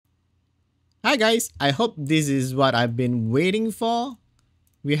Hi guys, I hope this is what I've been waiting for.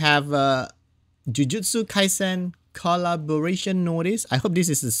 We have a Jujutsu Kaisen collaboration notice. I hope this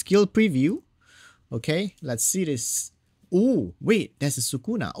is a skill preview. Okay, let's see this. Oh, wait, that's a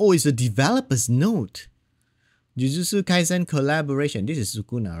Sukuna. Oh, it's a developer's note. Jujutsu Kaisen collaboration. This is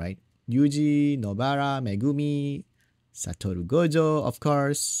Sukuna, right? Yuji, Nobara, Megumi, Satoru Gojo, of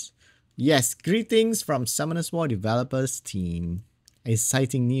course. Yes, greetings from Summoner's War developers team.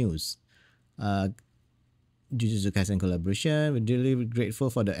 Exciting news. Jujutsu Kaisen collaboration. We're really grateful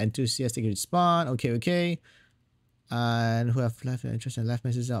for the enthusiastic response. Okay. And who have left interest and left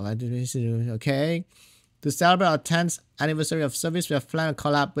messages out. Okay. To celebrate our 10th anniversary of service, we have planned a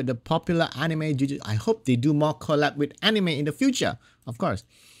collab with the popular anime Jujutsu. I hope they do more collab with anime in the future, of course.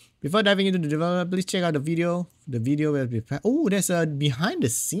 Before diving into the development, please check out the video. The video will be... Oh, there's a behind the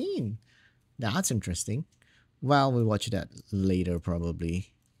scene. That's interesting. Well, we'll watch that later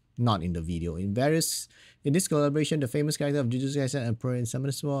probably. Not in the video. In this collaboration, the famous character of Jujutsu Kaisen appear in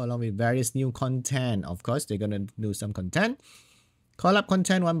Summoner's War along with various new content. Of course, they're gonna do some content. Collab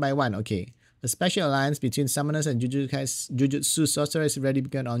content one by one. Okay. A special alliance between Summoners and Jujutsu Sorcerers already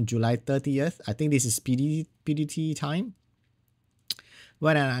begun on July 30th. I think this is PDT time.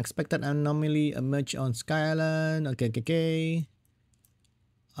 When an unexpected anomaly emerged on Sky Island. Okay.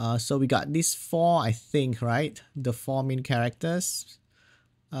 So we got these four, I think, right? The four main characters.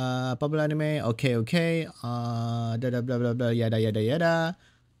 Popular anime. Okay. Blah blah yada.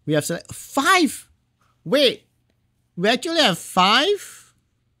 We have 5. Wait, we actually have 5.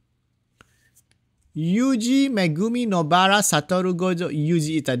 Yuji, Megumi, Nobara, Satoru Gojo,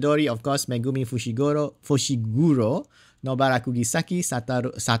 Yuji Itadori, of course, Megumi Fushiguro, Nobara Kugisaki,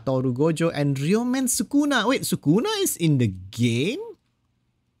 Satoru Gojo, and Ryomen Sukuna. Wait, Sukuna is in the game?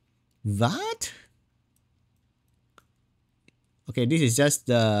 What? Okay, this is just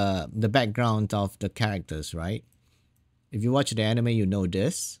the background of the characters, right? If you watch the anime, you know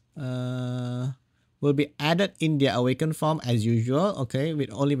this. Will be added in their awakened form as usual, okay,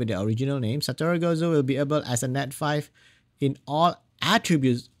 only with the original name. Satoru Gojo will be able as a net 5 in all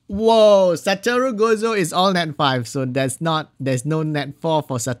attributes. Whoa, Satoru Gojo is all net 5, so there's no net 4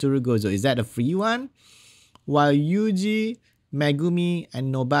 for Satoru Gojo. Is that a free one? While Yuji, Megumi,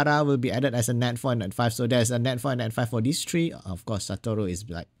 and Nobara will be added as a net 4 and net 5, so there's a net 4 and net 5 for these three. Of course, Satoru is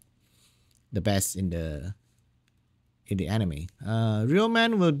like the best in the anime.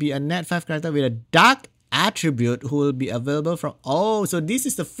 Ryomen will be a net 5 character with a dark attribute who will be available from... Oh, so this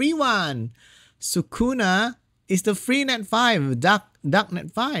is the free one. Sukuna is the free net 5. Dark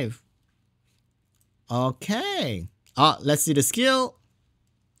net 5. Okay. Let's see the skill.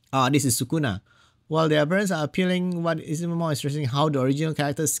 This is Sukuna. While the appearance are appealing, what is even more interesting, how the original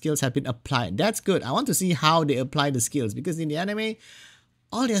character's skills have been applied. That's good. I want to see how they apply the skills, because in the anime,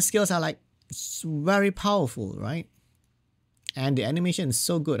 all their skills are like very powerful, right? And the animation is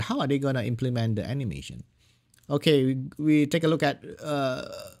so good. How are they gonna implement the animation? Okay, we take a look at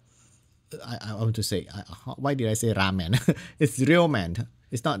I want to say, why did I say ramen? It's Ryomen.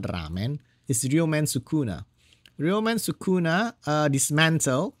 It's not ramen. It's Ryomen Sukuna. Ryomen Sukuna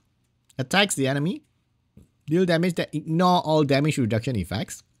dismantle, attacks the enemy, deal damage that ignore all damage reduction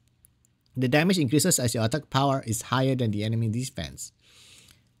effects. The damage increases as your attack power is higher than the enemy defense.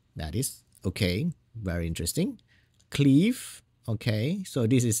 That is okay. Very interesting. Cleave. Okay, so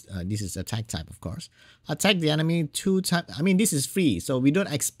this is attack type, of course. Attack the enemy 2 times. I mean, this is free, so we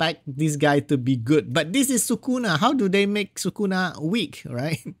don't expect this guy to be good. But this is Sukuna. How do they make Sukuna weak,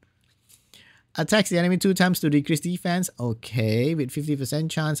 right? Attacks the enemy 2 times to decrease defense. Okay, with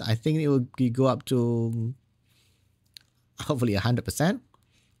 50% chance. I think it will go up to hopefully 100%.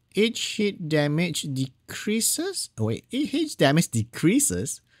 Each hit damage decreases. Oh wait, each hit damage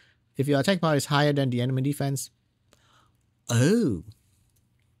decreases if your attack power is higher than the enemy defense. Oh.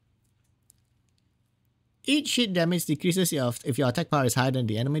 Each hit damage decreases if your attack power is higher than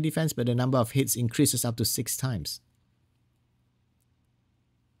the enemy defense, but the number of hits increases up to 6 times.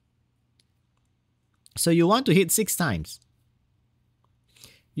 So you want to hit 6 times.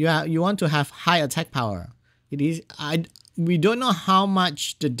 You want to have high attack power. We don't know how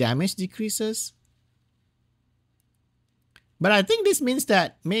much the damage decreases. But I think this means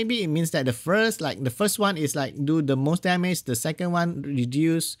that maybe it means that the first one is like do the most damage, the second one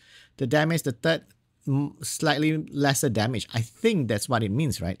reduce the damage, the third slightly lesser damage. I think that's what it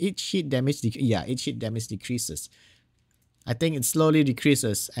means, right? Each hit damage decreases. I think it slowly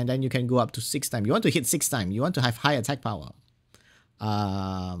decreases, and then you can go up to 6 times. You want to hit 6 times. You want to have high attack power.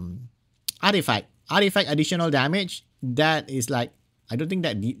 Artifact additional damage. That is like, I don't think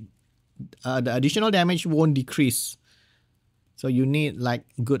that the additional damage won't decrease. So you need like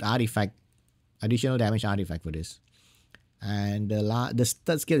good artifact Additional damage artifact for this. And the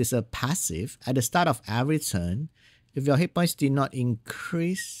third skill is a passive. At the start of every turn, if your hit points did not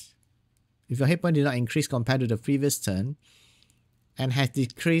increase, compared to the previous turn, and has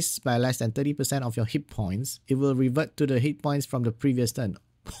decreased by less than 30% of your hit points, it will revert to the hit points from the previous turn.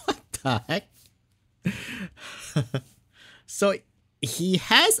 What the heck? So he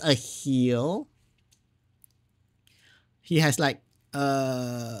has a heal. He has like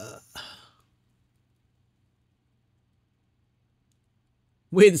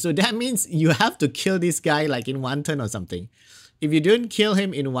wait, so that means you have to kill this guy like in one turn or something. If you don't kill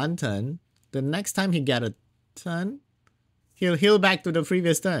him in one turn, the next time he get a turn, he'll heal back to the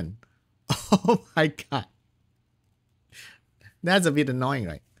previous turn. Oh my god. That's a bit annoying,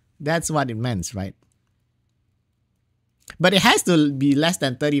 right? That's what it meant, right? But it has to be less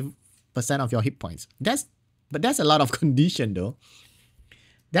than 30% of your hit points. But that's a lot of condition though.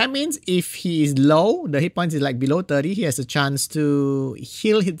 That means if he is low, the hit points is like below 30, he has a chance to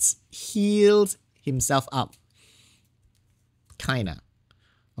heal himself up. Kinda.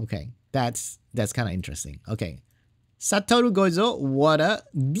 Okay, that's kind of interesting. Okay. Satoru Gojo, water,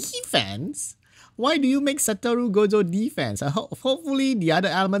 defense. Why do you make Satoru Gojo defense? Hopefully the other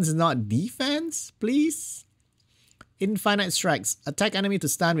elements is not defense, please. Infinite strikes. Attack enemy to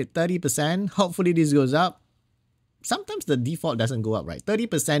stun with 30%. Hopefully this goes up. Sometimes the default doesn't go up, right?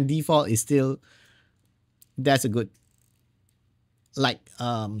 30% default is still, that's a good, like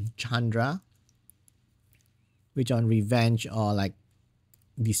Chandra, which on revenge or like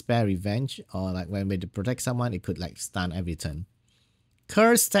despair revenge, or like when they protect someone, it could like stun every turn.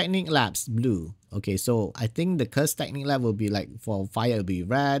 Curse technique labs, blue. Okay, so I think the curse technique lab will be like, for fire it will be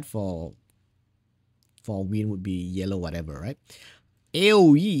red, for wind would be yellow, whatever, right?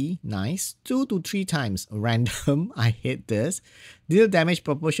 AoE, nice. 2 to 3 times random. I hate this. Deal damage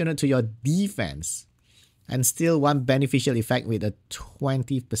proportional to your defense. And still one beneficial effect with a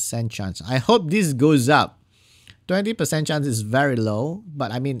 20% chance. I hope this goes up. 20% chance is very low,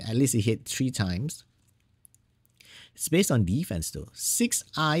 but I mean, at least it hit 3 times. It's based on defense though. 6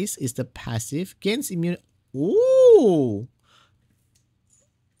 eyes is the passive. Gains immunity. Ooh!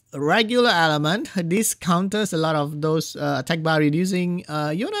 Regular element. This counters a lot of those attack bar reducing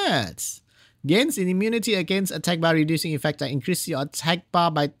units. Gains in immunity against attack bar reducing effect that increase your attack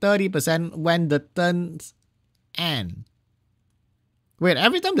bar by 30% when the turns end. Wait,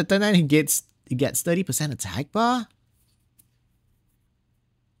 every time the turn ends, he gets 30% attack bar?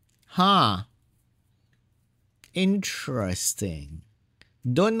 Huh. Interesting.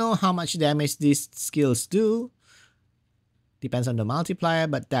 Don't know how much damage these skills do. Depends on the multiplier,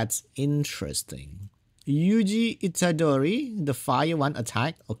 but that's interesting. Yuji Itadori, the fire one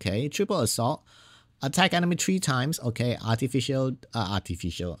attack. Okay, triple assault. Attack enemy 3 times. Okay, additional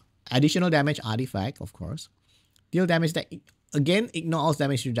damage artifact, of course. Deal damage that, again, ignore all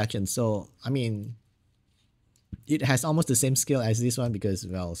damage reduction. So, I mean, it has almost the same skill as this one because,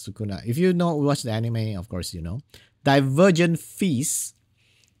 well, Sukuna. If you know, watch the anime, of course you know. Divergent Feast.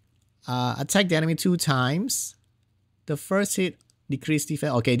 Attack the enemy 2 times. The first hit decrease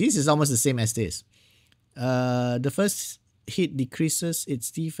defense. Okay, this is almost the same as this. The first hit decreases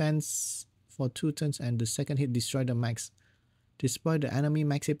its defense for 2 turns, and the second hit destroy the enemy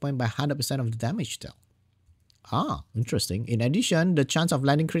max hit point by 100% of the damage dealt. Ah, interesting. In addition, the chance of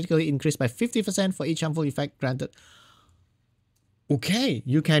landing critically increased by 50% for each harmful effect granted. Okay,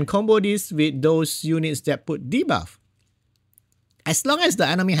 you can combo this with those units that put debuff. As long as the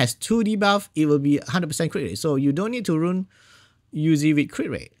enemy has 2 debuff, it will be 100% crit rate. So you don't need to run Uzi with crit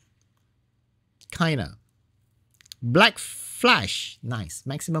rate. Kinda. Black Flash. Nice.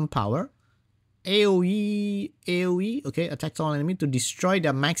 Maximum power. AoE. Okay, attacks all enemy to destroy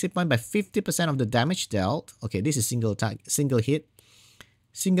their max hit point by 50% of the damage dealt. Okay, this is single hit.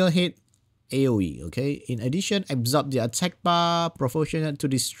 Single hit AoE. Okay. In addition, absorb the attack bar proportionate to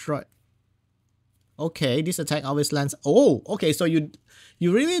destroy. Okay, this attack always lands. Oh, okay. So you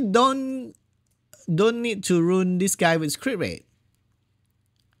really don't need to run this guy with crit rate.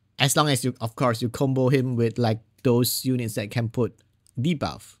 As long as you, of course, you combo him with like those units that can put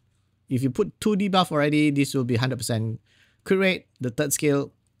debuff. If you put 2 debuff already, this will be 100% crit rate. The third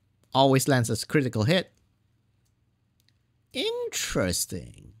skill always lands as critical hit.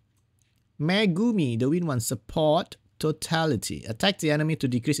 Interesting. Megumi, the win one support. Totality. Attack the enemy to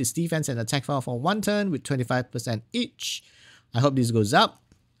decrease its defense and attack power for 1 turn with 25% each. I hope this goes up.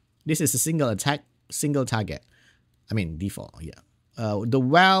 This is a single attack, single target. I mean, default, yeah. The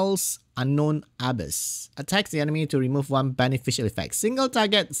Wells Unknown Abyss. Attacks the enemy to remove 1 beneficial effect. Single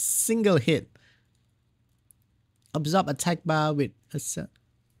target, single hit. Absorb attack bar with a...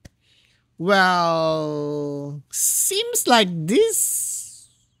 Well, seems like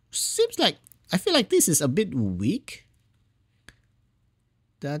I feel like this is a bit weak.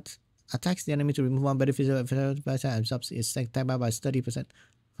 That attacks the enemy to remove one beneficial and absorbs its attack by 30%.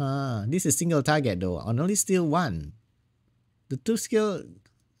 This is single target though, and only steal one. The two skill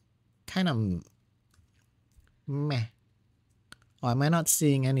kind of meh. Or am I not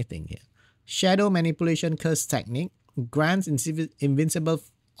seeing anything here? Shadow manipulation curse technique grants invincible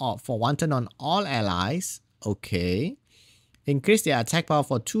for 1 turn on all allies. Okay. Increase their attack power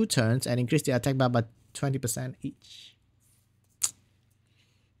for 2 turns and increase their attack power by 20% each.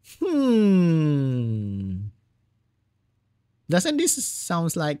 Doesn't this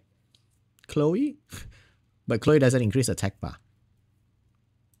sounds like Chloe? But Chloe doesn't increase attack bar.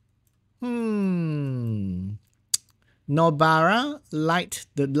 Nobara,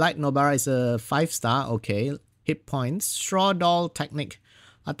 the light Nobara is a 5-star, okay. Hit points. Straw doll technique.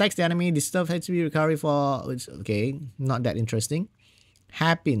 Attacks the enemy, disturb HP recovery for, okay, not that interesting.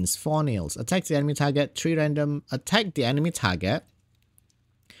 Hairpins, 4 nails. Attacks the enemy target, 3 random, attack the enemy target,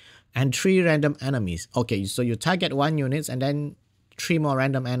 and 3 random enemies. Okay, so you target 1 unit and then 3 more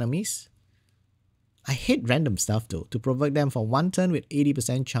random enemies. I hate random stuff though. To provoke them for 1 turn with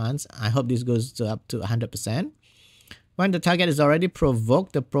 80% chance. I hope this goes up to 100%. When the target is already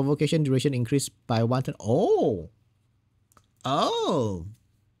provoked, the provocation duration increased by 1 turn. Oh!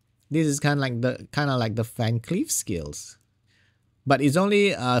 This is kind of like the Van Cleef skills. But it's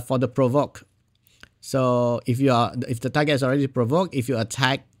only for the provoke. So if the target is already provoked, if you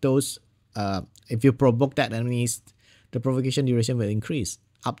attack those, if you provoke that enemies, the provocation duration will increase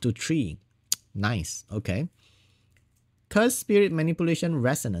up to 3. Nice. Okay. Curse Spirit Manipulation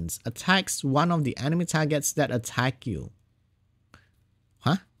Resonance attacks one of the enemy targets that attack you.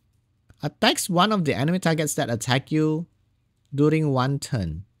 Attacks one of the enemy targets that attack you during 1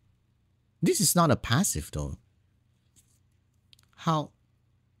 turn. This is not a passive though. How?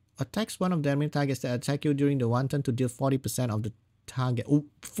 Attacks one of the enemy targets that attack you during the 1 turn to deal 40% of the target.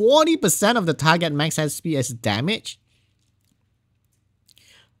 40% of the target max SP as damage?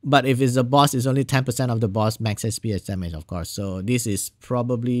 But if it's a boss, it's only 10% of the boss max SP as damage, of course. So this is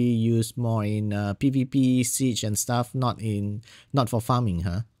probably used more in PvP, siege and stuff, not for farming,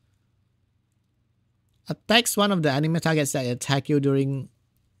 huh? Attacks one of the enemy targets that attack you during...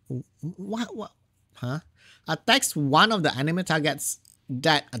 What? Huh? Attacks one of the enemy targets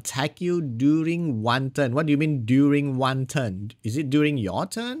that attack you during 1 turn. What do you mean during 1 turn? Is it during your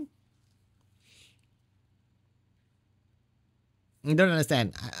turn? I don't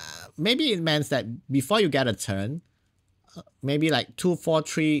understand. Maybe it means that before you get a turn, maybe like 2, 4,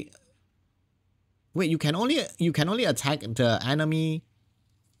 3. Wait, you can only attack the enemy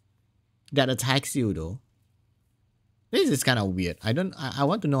that attacks you though. This is kind of weird. I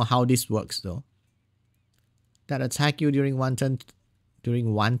want to know how this works though. That attack you during 1 turn.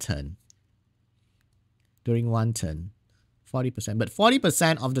 During 1 turn. 40%. But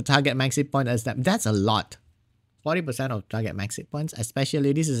 40% of the target max hit point is that's a lot. 40% of target max hit points.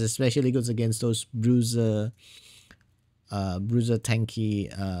 This is especially good against those bruiser tanky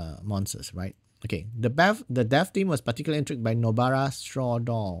monsters, right? Okay. The dev team was particularly intrigued by Nobara's straw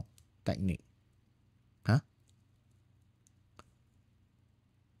doll technique.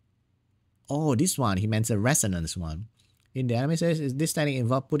 Oh, this one. He meant a resonance one. In the enemy series, this technique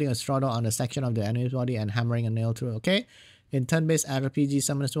involves putting a straw doll on a section of the enemy's body and hammering a nail through. Okay. In turn-based RPG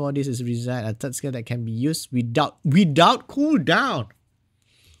Summoner's War, this is designed a third skill that can be used without cooldown.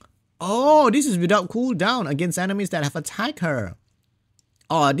 Oh, this is without cooldown against enemies that have attacked her.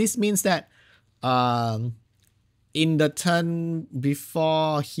 Oh, this means that in the turn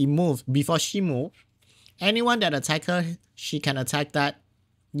before she moves, anyone that attack her, she can attack that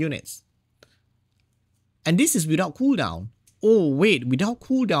units. And this is without cooldown. Oh, wait, without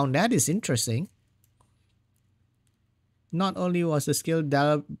cooldown, that is interesting. Not only was the skill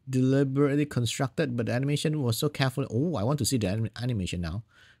deliberately constructed, but the animation was so careful. Oh, I want to see the animation now.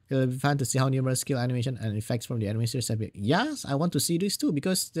 It'll be fun to see how numerous skill animation and effects from the anime series have been. Yes, I want to see this too,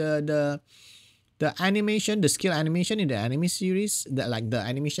 because the animation, the skill animation in the anime series, the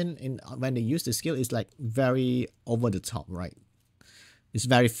animation in when they use the skill is like very over the top, right? It's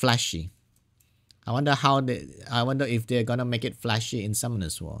very flashy. I wonder if they're gonna make it flashy in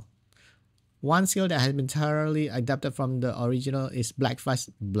Summoner's War. One skill that has been thoroughly adapted from the original is Black Flash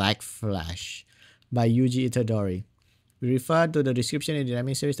by Yuji Itadori. We refer to the description in the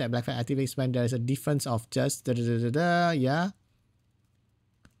anime series that Black Flash activates when there is a difference of just yeah.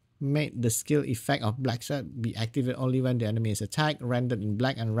 Make the skill effect of Black Flash be activated only when the enemy is attacked, rendered in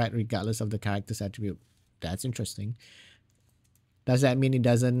black and red regardless of the character's attribute. That's interesting. Does that mean it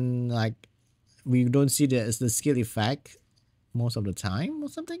doesn't like we don't see the skill effect most of the time or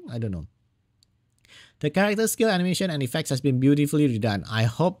something. I don't know. The character skill animation and effects has been beautifully redone. I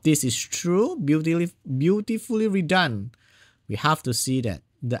hope this is true. Beautifully redone. We have to see that.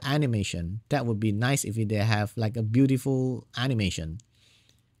 The animation. That would be nice if they have like a beautiful animation.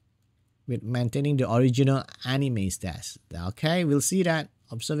 With maintaining the original anime stats. Okay, we'll see that.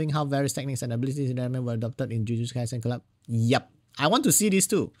 Observing how various techniques and abilities in the anime were adopted in Jujutsu Kaisen collab. Yep. I want to see this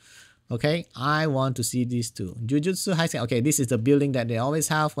too. Okay, I want to see this too. Jujutsu Kaisen. Okay, this is the building that they always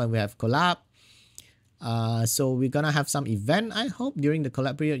have when we have collab. So we're gonna have some event, I hope. During the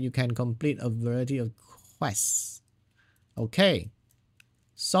collab period, you can complete a variety of quests. Okay.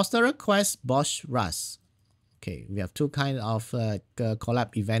 Sorcerer Quest Boss Rush. Okay, we have two kinds of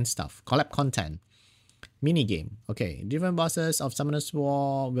collab event stuff. Collab content. Minigame. Okay, different bosses of Summoner's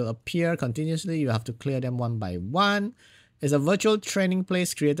War will appear continuously. You have to clear them one by one. It's a virtual training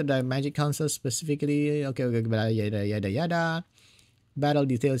place created by Magic Council specifically. Okay, yada yada yada. Battle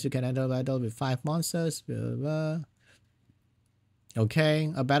details. You can enter a battle with 5 monsters. Blah, blah.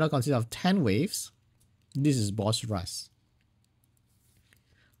 Okay, a battle consists of 10 waves. This is boss rush.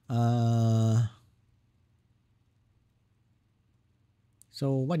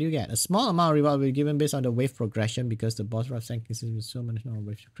 So what do you get? A small amount of reward will be given based on the wave progression because the boss rush rank is with so many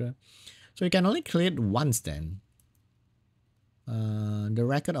waves. So you can only clear it once then. The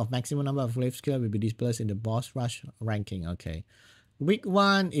record of maximum number of wave skill will be displayed in the boss rush ranking. Okay. Week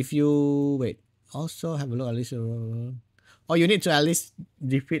 1, if you wait, also have a look at least. Oh, you need to at least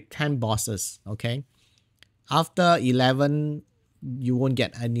defeat 10 bosses. Okay. After 11, you won't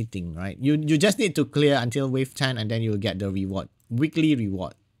get anything, right? You just need to clear until wave 10 and then you'll get the reward. Weekly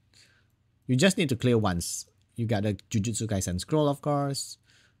reward. You just need to clear once. You got a Jujutsu Kaisen scroll, of course.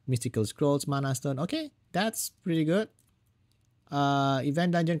 Mystical scrolls, mana stone. Okay, that's pretty good.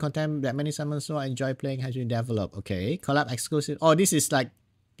 Event dungeon content that many summons so enjoy playing has been developed. Okay, collab exclusive. Oh, this is like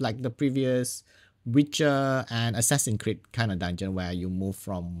the previous Witcher and Assassin's Creed kind of dungeon where you move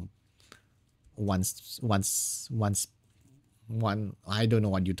from one. I don't know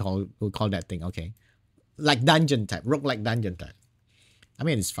what you call that thing. Okay, like dungeon type, roguelike dungeon type. I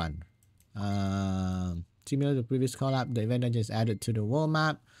mean, it's fun. Similar to previous collab, the event dungeon is added to the world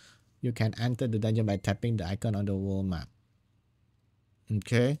map. You can enter the dungeon by tapping the icon on the world map.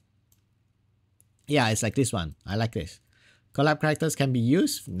 Okay. Yeah, it's like this one. I like this. Collab characters can be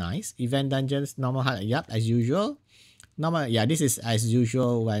used. Nice. Event dungeons, normal hard. Yep, as usual. Normal. Yeah, this is as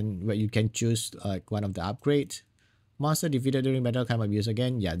usual when you can choose like one of the upgrades. Monster defeated during battle can be used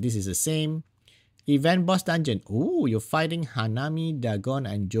again. Yeah, this is the same. Event boss dungeon. Ooh, you're fighting Hanami, Dagon,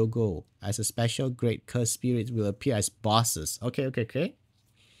 and Jogo. As a special grade, cursed spirits will appear as bosses. Okay.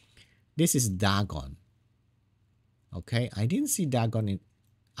 This is Dagon. Okay, I didn't see Dagon in...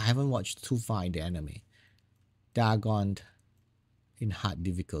 I haven't watched too far in the anime. Dagon in hard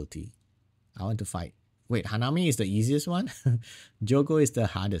difficulty. I want to fight. Wait, Hanami is the easiest one? Jogo is the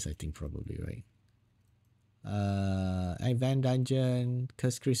hardest, I think, probably, right? Event dungeon,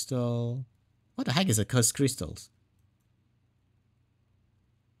 cursed crystal. What the heck is a cursed crystals?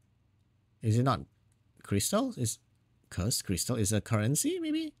 Is it not crystals? Is cursed crystal is a currency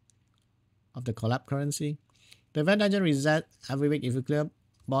maybe? Of the collab currency? The event dungeon reset every week. If you clear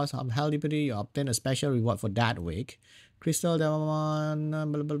boss of Hell Liberty, you obtain a special reward for that week. Crystal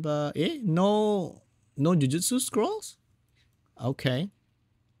Demon, blah blah blah. No Jujutsu scrolls? Okay.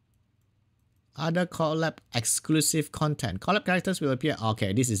 Other collab exclusive content. Collab characters will appear.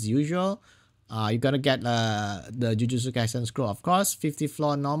 Okay, this is usual. You're gonna get the Jujutsu Kaisen scroll, of course. 50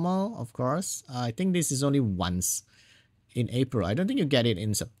 floor normal, of course. I think this is only once in April. I don't think you get it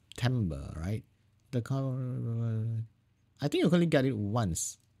in September, right? I think you only get it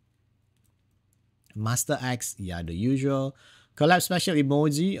once. Master Axe, yeah, the usual. Collab special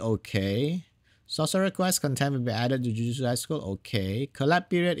emoji, okay. Sorcerer Quest content will be added to Jujutsu Kaisen School, okay. Collab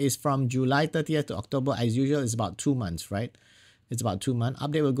period is from July 30th to October, as usual. It's about 2 months, right? It's about 2 months.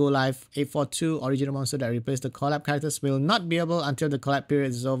 Update will go live 842. Original monster that replace the collab characters will not be able until the collab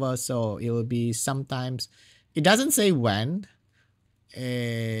period is over. So it will be sometimes. It doesn't say when.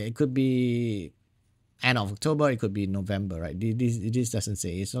 It could be end of October. It could be November, right? This doesn't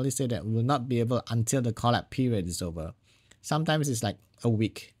say. It's only say that we will not be able until the collab period is over. Sometimes it's like a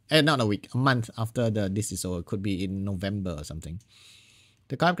week. Not a week. A month after this is over. It could be in November or something.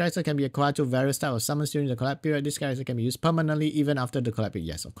 The collab character can be acquired through various types of summons during the collab period. This character can be used permanently even after the collab period.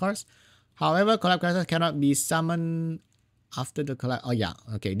 Yes, of course. However, collab characters cannot be summoned after the collab. Oh yeah,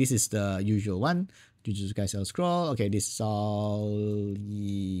 okay. This is the usual one. Jujutsu Kaisen scroll. Okay, this is all.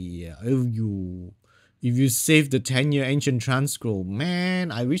 Yeah. If you save the 10-year ancient trans scroll,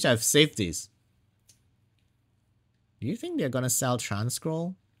 man, I wish I've saved this. Do you think they're gonna sell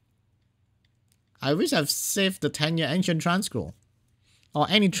Transcroll? I wish I've saved the 10-year ancient Transcroll. Or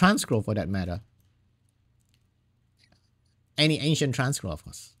any Transcroll for that matter. Any ancient Transcroll, of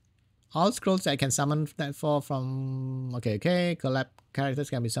course. All scrolls that I can summon that for from... Okay. Collab characters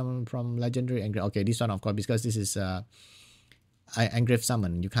can be summoned from legendary engrave. Okay, this one, of course, because this is engrave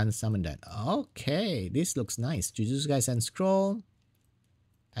summon. You can't summon that. Okay, this looks nice. Jujutsu Kaisen scroll.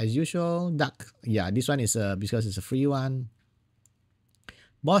 As usual. Duck. Yeah, this one is because it's a free one.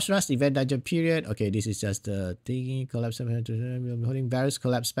 Boss Rush event dungeon period. Okay, this is just the thingy. Collab summon. Holding various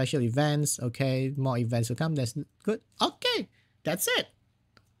collab special events. Okay, more events will come. That's good. Okay, that's it.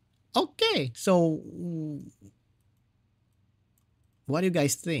 Okay, so what do you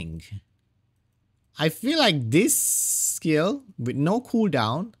guys think? I feel like this skill with no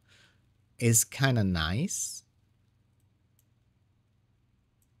cooldown is kind of nice.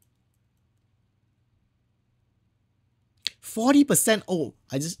 %. Oh,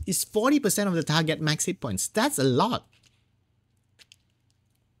 it's 40% of the target max hit points. That's a lot.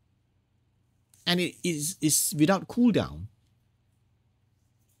 And it is without cooldown.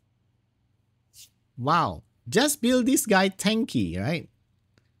 Wow, just build this guy tanky, right?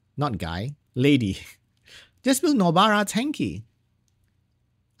 Not guy, lady. Just build Nobara tanky.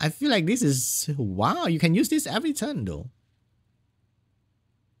 I feel like this is... Wow, you can use this every turn though.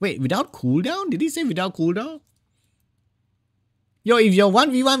 Wait, without cooldown? Did he say without cooldown? Yo, if you're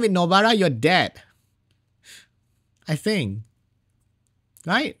 1v1 with Nobara, you're dead. I think.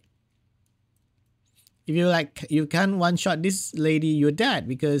 Right? If you can't one-shot this lady, you're dead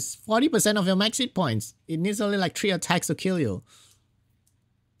because 40% of your max hit points. It needs only like 3 attacks to kill you.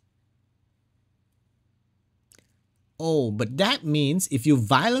 Oh, but that means if you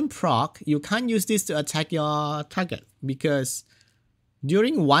violent proc, you can't use this to attack your target because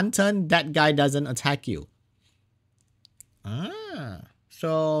during one turn, that guy doesn't attack you.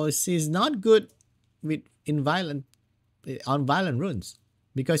 So she's not good with on violent runes.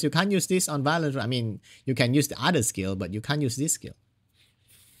 Because you can't use this on violent. I mean, you can use the other skill, but you can't use this skill.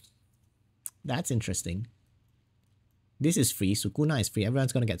 That's interesting. This is free. Sukuna is free.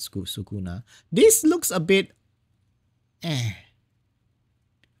 Everyone's gonna get Sukuna. This looks a bit...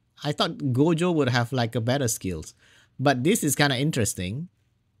 I thought Gojo would have like a better skills. But this is kind of interesting.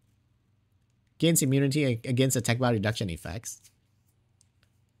 Gains immunity against attack bar reduction effects.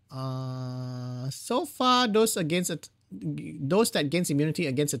 So far, those that gains immunity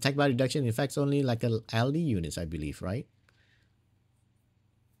against attack bar reduction effects only like a LD units, I believe, right?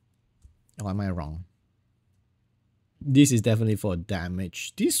 Or am I wrong? This is definitely for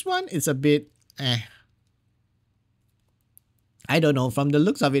damage. This one is a bit I don't know. From the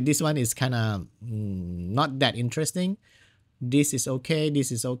looks of it, this one is kind of not that interesting. This is okay.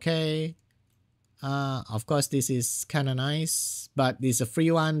 This is okay. Of course, this is kind of nice, but this is a free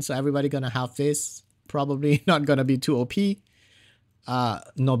one, so everybody gonna have this. Probably not gonna be too OP.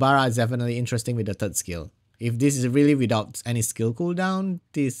 Nobara is definitely interesting with the third skill. If this is really without any skill cooldown,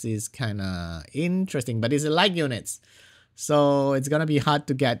 this is kind of interesting, but it's a light units, so it's gonna be hard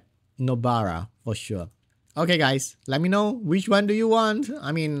to get Nobara for sure. Okay, guys, let me know which one do you want.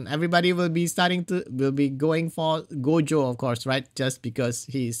 I mean, everybody will be going for Gojo, of course, right? Just because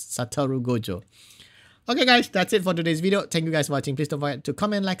he's Satoru Gojo. Okay, guys, that's it for today's video. Thank you guys for watching. Please don't forget to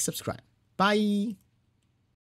comment, like, subscribe. Bye.